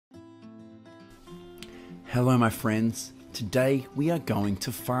Hello my friends, today we are going to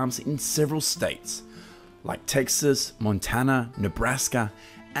farms in several states like Texas, Montana, Nebraska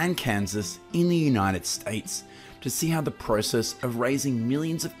and Kansas in the United States to see how the process of raising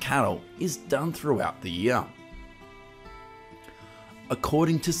millions of cattle is done throughout the year.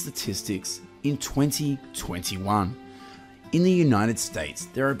 According to statistics, in 2021, in the United States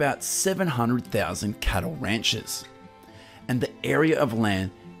there are about 700,000 cattle ranches, and the area of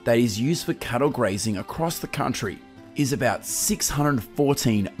land that is used for cattle grazing across the country is about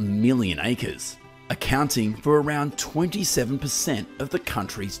 614 million acres, accounting for around 27% of the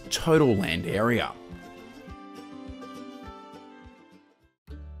country's total land area.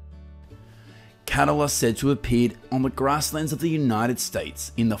 Cattle are said to have appeared on the grasslands of the United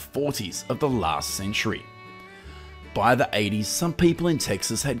States in the 40s of the last century. By the 80s, some people in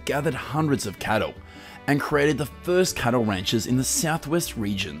Texas had gathered hundreds of cattle and created the first cattle ranches in the southwest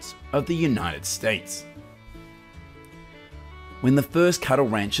regions of the United States. When the first cattle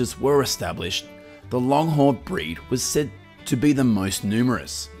ranches were established, the Longhorn breed was said to be the most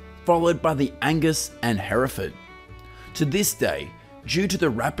numerous, followed by the Angus and Hereford. To this day, due to the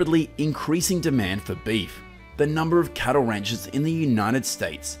rapidly increasing demand for beef, the number of cattle ranches in the United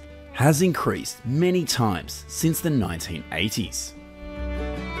States has increased many times since the 1980s.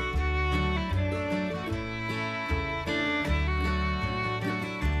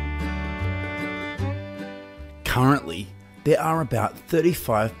 Currently, there are about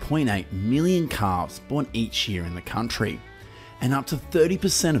 35.8 million calves born each year in the country, and up to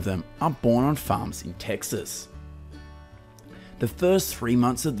 30% of them are born on farms in Texas. The first 3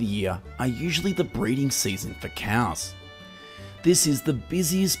 months of the year are usually the breeding season for cows. This is the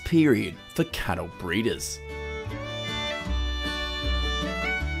busiest period for cattle breeders.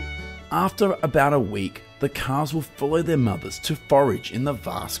 After about a week, the calves will follow their mothers to forage in the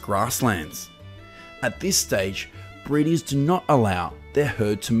vast grasslands. At this stage, breeders do not allow their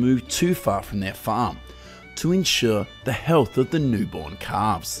herd to move too far from their farm to ensure the health of the newborn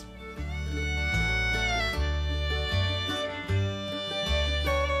calves.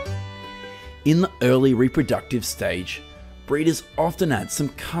 In the early reproductive stage, breeders often add some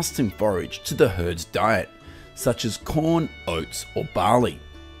custom forage to the herd's diet, such as corn, oats, or barley.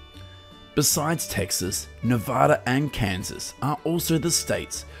 Besides Texas, Nevada and Kansas are also the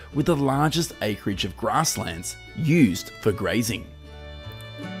states with the largest acreage of grasslands used for grazing.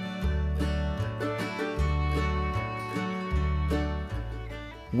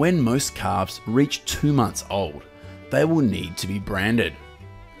 When most calves reach 2 months old, they will need to be branded.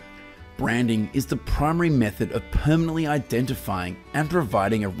 Branding is the primary method of permanently identifying and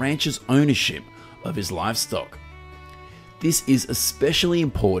providing a rancher's ownership of his livestock. This is especially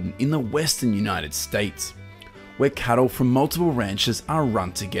important in the western United States, where cattle from multiple ranches are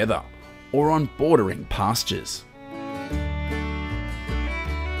run together or on bordering pastures.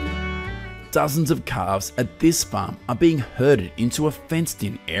 Dozens of calves at this farm are being herded into a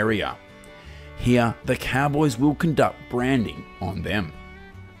fenced-in area. Here, the cowboys will conduct branding on them.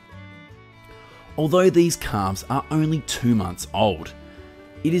 Although these calves are only 2 months old,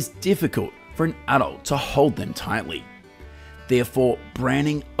 it is difficult for an adult to hold them tightly. Therefore,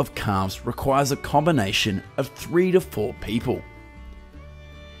 branding of calves requires a combination of 3 to 4 people.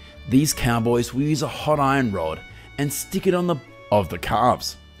 These cowboys will use a hot iron rod and stick it on the of the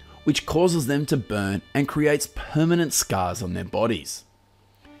calves, which causes them to burn and creates permanent scars on their bodies.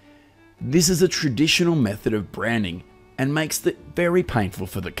 This is a traditional method of branding and makes it very painful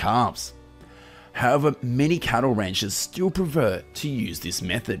for the calves. However, many cattle ranchers still prefer to use this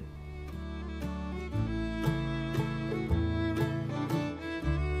method.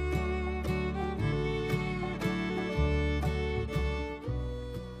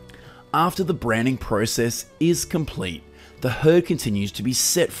 After the branding process is complete, the herd continues to be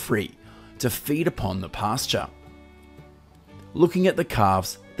set free to feed upon the pasture. Looking at the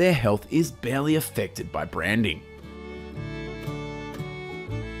calves, their health is barely affected by branding.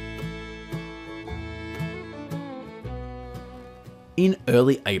 In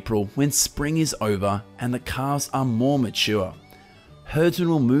early April, when spring is over and the calves are more mature, herdsmen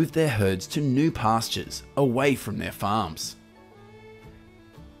will move their herds to new pastures away from their farms.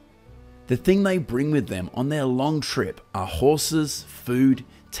 The thing they bring with them on their long trip are horses, food,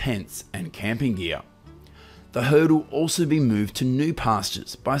 tents, and camping gear. The herd will also be moved to new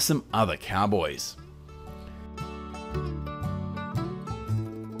pastures by some other cowboys.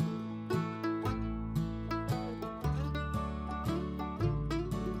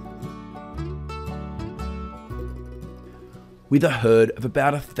 With a herd of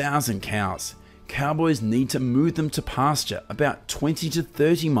about 1,000 cows, cowboys need to move them to pasture about 20 to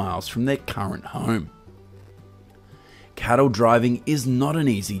 30 miles from their current home. Cattle driving is not an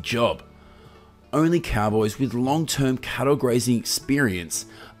easy job. Only cowboys with long-term cattle grazing experience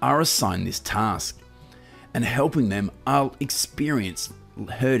are assigned this task, and helping them are experienced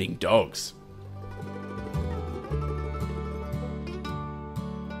herding dogs.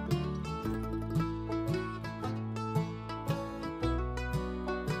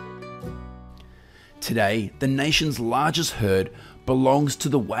 Today, the nation's largest herd belongs to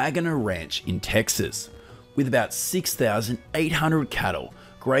the Waggoner Ranch in Texas, with about 6,800 cattle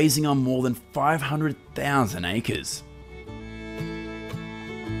grazing on more than 500,000 acres.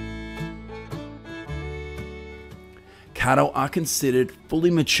 Cattle are considered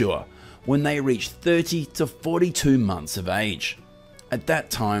fully mature when they reach 30 to 42 months of age. At that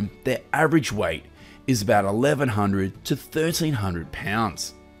time, their average weight is about 1,100 to 1,300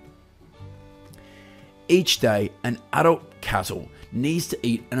 pounds. Each day, an adult cattle needs to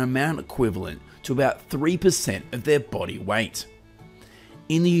eat an amount equivalent to about 3% of their body weight.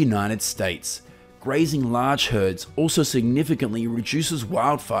 In the United States, grazing large herds also significantly reduces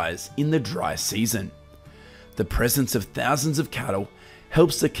wildfires in the dry season. The presence of thousands of cattle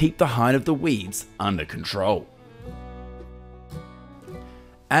helps to keep the height of the weeds under control.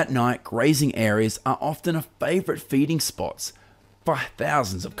 At night, grazing areas are often a favorite feeding spots for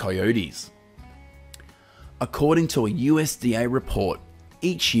thousands of coyotes. According to a USDA report,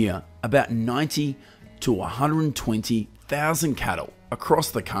 each year about 90 to 120,000 cattle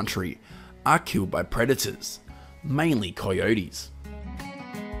across the country are killed by predators, mainly coyotes.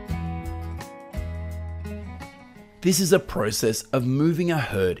 This is a process of moving a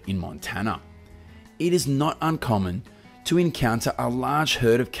herd in Montana. It is not uncommon to encounter a large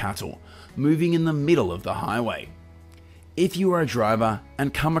herd of cattle moving in the middle of the highway. If you are a driver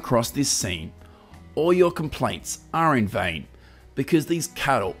and come across this scene, all your complaints are in vain, because these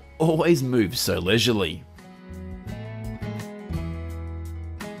cattle always move so leisurely.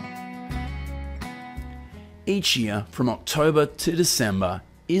 Each year, from October to December,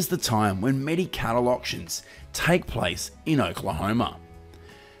 is the time when many cattle auctions take place in Oklahoma.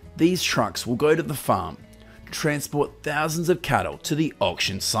 These trucks will go to the farm, transport thousands of cattle to the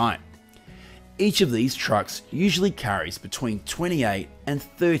auction site. Each of these trucks usually carries between 28 and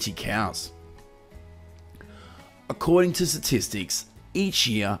 30 cows. According to statistics, each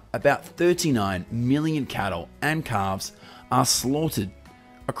year about 39 million cattle and calves are slaughtered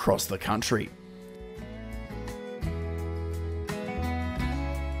across the country.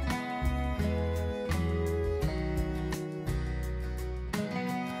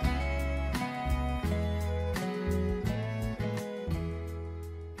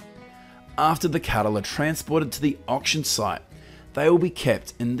 After the cattle are transported to the auction site, they will be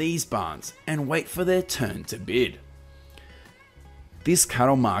kept in these barns and wait for their turn to bid. This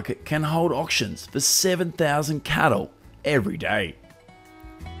cattle market can hold auctions for 7,000 cattle every day.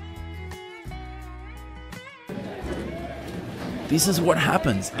 This is what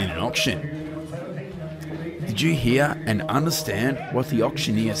happens in an auction. Did you hear and understand what the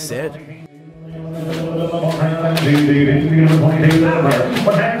auctioneer said?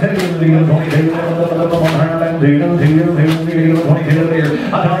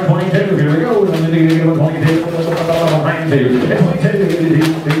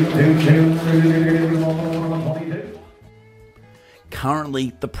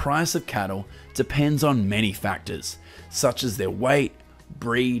 Currently, the price of cattle depends on many factors, such as their weight,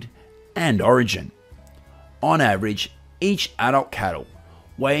 breed, and origin. On average, each adult cattle,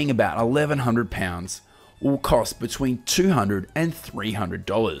 weighing about 1,100 pounds, will cost between $200 and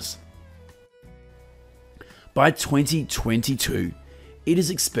 $300. By 2022, it is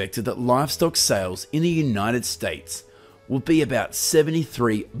expected that livestock sales in the United States will be about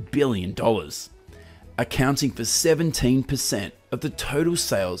 $73 billion, accounting for 17% of the total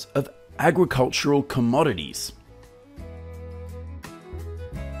sales of agricultural commodities.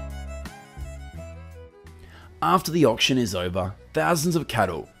 After the auction is over, thousands of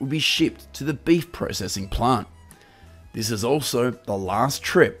cattle will be shipped to the beef processing plant. This is also the last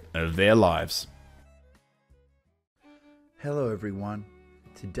trip of their lives. Hello everyone.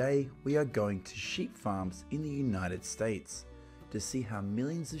 Today we are going to sheep farms in the United States to see how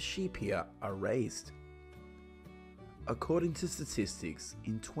millions of sheep here are raised. According to statistics,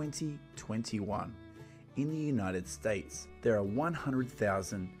 in 2021, in the United States, there are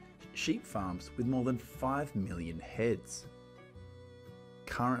 100,000 sheep farms with more than 5 million heads.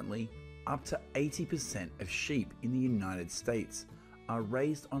 Currently, up to 80% of sheep in the United States are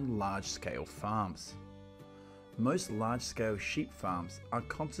raised on large-scale farms. Most large-scale sheep farms are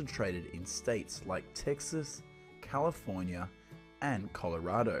concentrated in states like Texas, California, and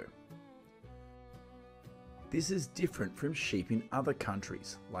Colorado. This is different from sheep in other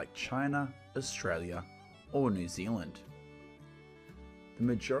countries like China, Australia, or New Zealand. The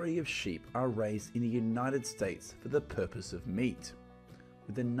majority of sheep are raised in the United States for the purpose of meat,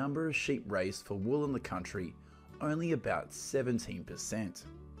 with the number of sheep raised for wool in the country only about 17%.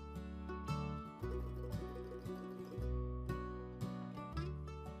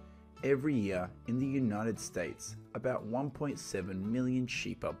 Every year in the United States, about 1.7 million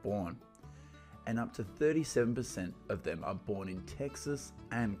sheep are born, and up to 37% of them are born in Texas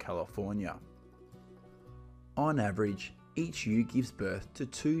and California. On average, each ewe gives birth to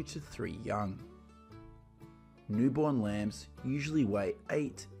 2 to 3 young. Newborn lambs usually weigh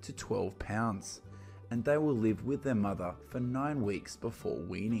 8 to 12 pounds, and they will live with their mother for 9 weeks before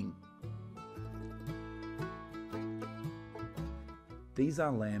weaning. These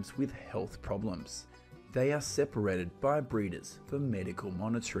are lambs with health problems. They are separated by breeders for medical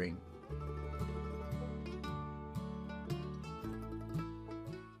monitoring.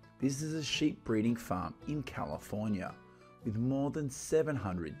 This is a sheep breeding farm in California with more than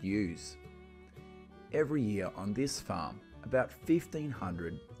 700 ewes. Every year on this farm, about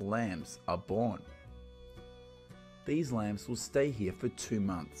 1,500 lambs are born. These lambs will stay here for 2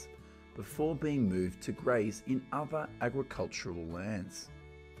 months before being moved to graze in other agricultural lands.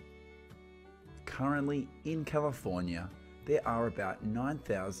 Currently in California, there are about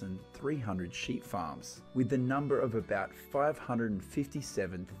 9,300 sheep farms, with the number of about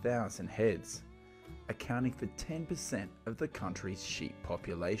 557,000 heads, accounting for 10% of the country's sheep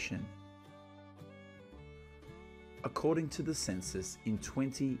population. According to the census in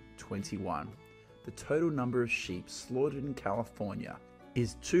 2021, the total number of sheep slaughtered in California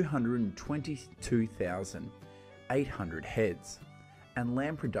is 222,800 heads, and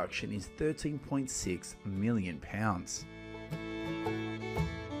lamb production is 13.6 million pounds.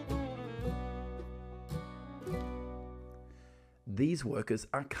 These workers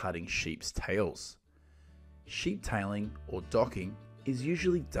are cutting sheep's tails. Sheep tailing or docking is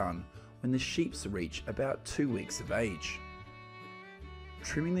usually done when the sheep reach about 2 weeks of age.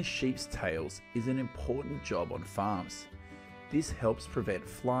 Trimming the sheep's tails is an important job on farms. This helps prevent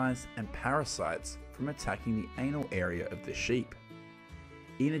flies and parasites from attacking the anal area of the sheep.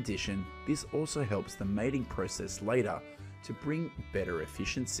 In addition, this also helps the mating process later to bring better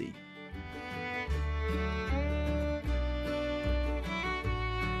efficiency.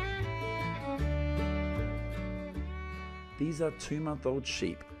 These are 2-month-old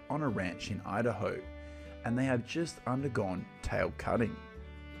sheep on a ranch in Idaho, and they have just undergone tail cutting.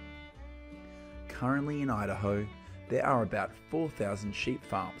 Currently in Idaho, there are about 4,000 sheep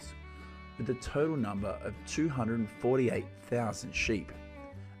farms, with a total number of 248,000 sheep,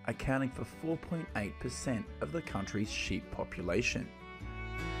 accounting for 4.8% of the country's sheep population.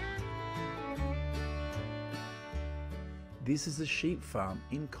 This is a sheep farm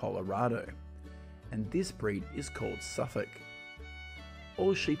in Colorado, and this breed is called Suffolk.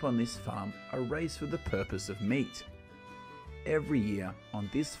 All sheep on this farm are raised for the purpose of meat. Every year on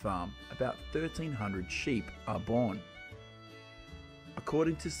this farm, about 1,300 sheep are born.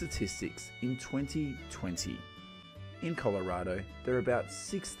 According to statistics in 2020, in Colorado, there are about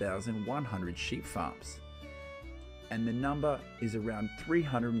 6,100 sheep farms, and the number is around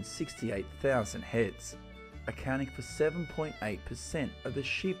 368,000 heads, accounting for 7.8% of the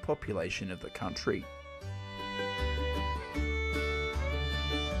sheep population of the country.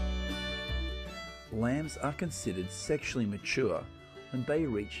 Lambs are considered sexually mature when they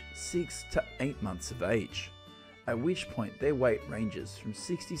reach 6 to 8 months of age, at which point their weight ranges from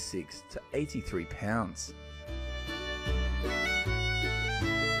 66 to 83 pounds.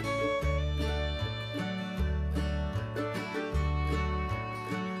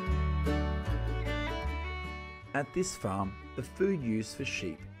 At this farm, the food used for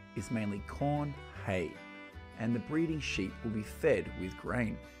sheep is mainly corn, hay, and the breeding sheep will be fed with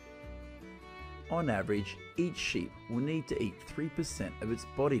grain. On average, each sheep will need to eat 3% of its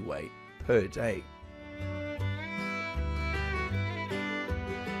body weight per day.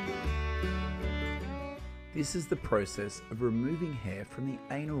 This is the process of removing hair from the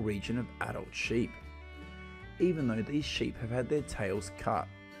anal region of adult sheep. Even though these sheep have had their tails cut,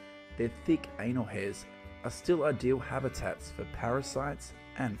 their thick anal hairs are still ideal habitats for parasites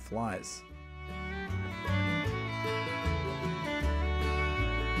and flies.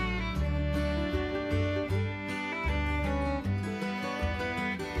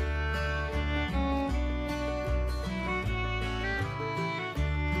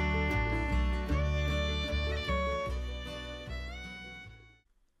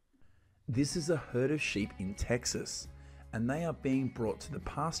 This is a herd of sheep in Texas, and they are being brought to the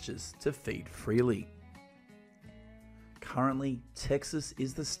pastures to feed freely. Currently, Texas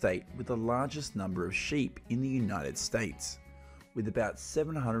is the state with the largest number of sheep in the United States, with about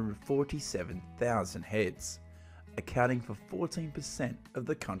 747,000 heads, accounting for 14% of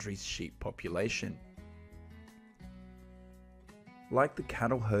the country's sheep population. Like the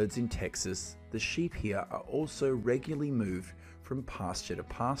cattle herds in Texas, the sheep here are also regularly moved from pasture to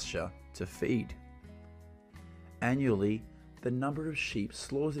pasture to feed. Annually, the number of sheep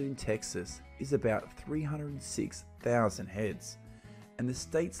slaughtered in Texas is about 306,000 heads, and the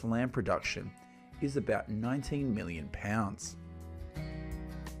state's lamb production is about 19 million pounds.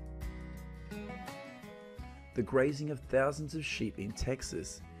 The grazing of thousands of sheep in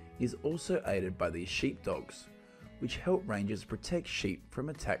Texas is also aided by these sheepdogs, which help rangers protect sheep from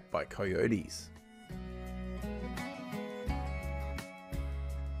attack by coyotes.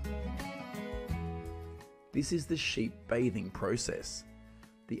 This is the sheep bathing process.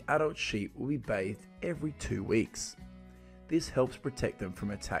 The adult sheep will be bathed every 2 weeks. This helps protect them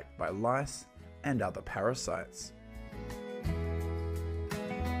from attack by lice and other parasites.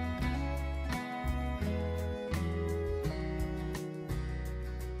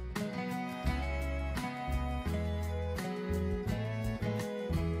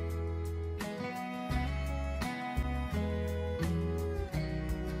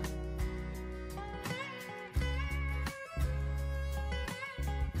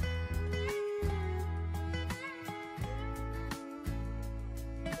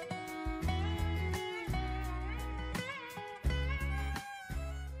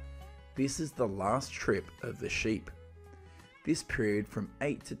 This is the last trip of the sheep. This period from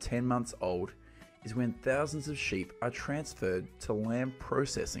 8 to 10 months old is when thousands of sheep are transferred to lamb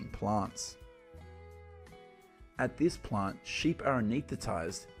processing plants. At this plant, sheep are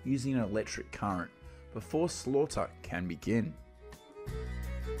anesthetized using an electric current before slaughter can begin.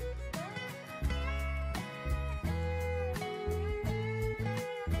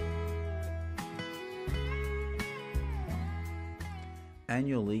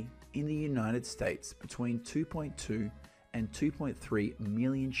 Annually, in the United States, between 2.2 and 2.3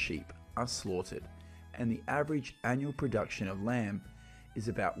 million sheep are slaughtered, and the average annual production of lamb is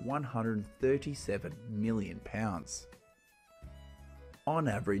about 137 million pounds. On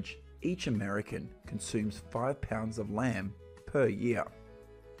average, each American consumes 5 pounds of lamb per year.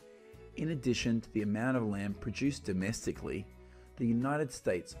 In addition to the amount of lamb produced domestically, the United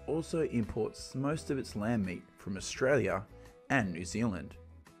States also imports most of its lamb meat from Australia and New Zealand.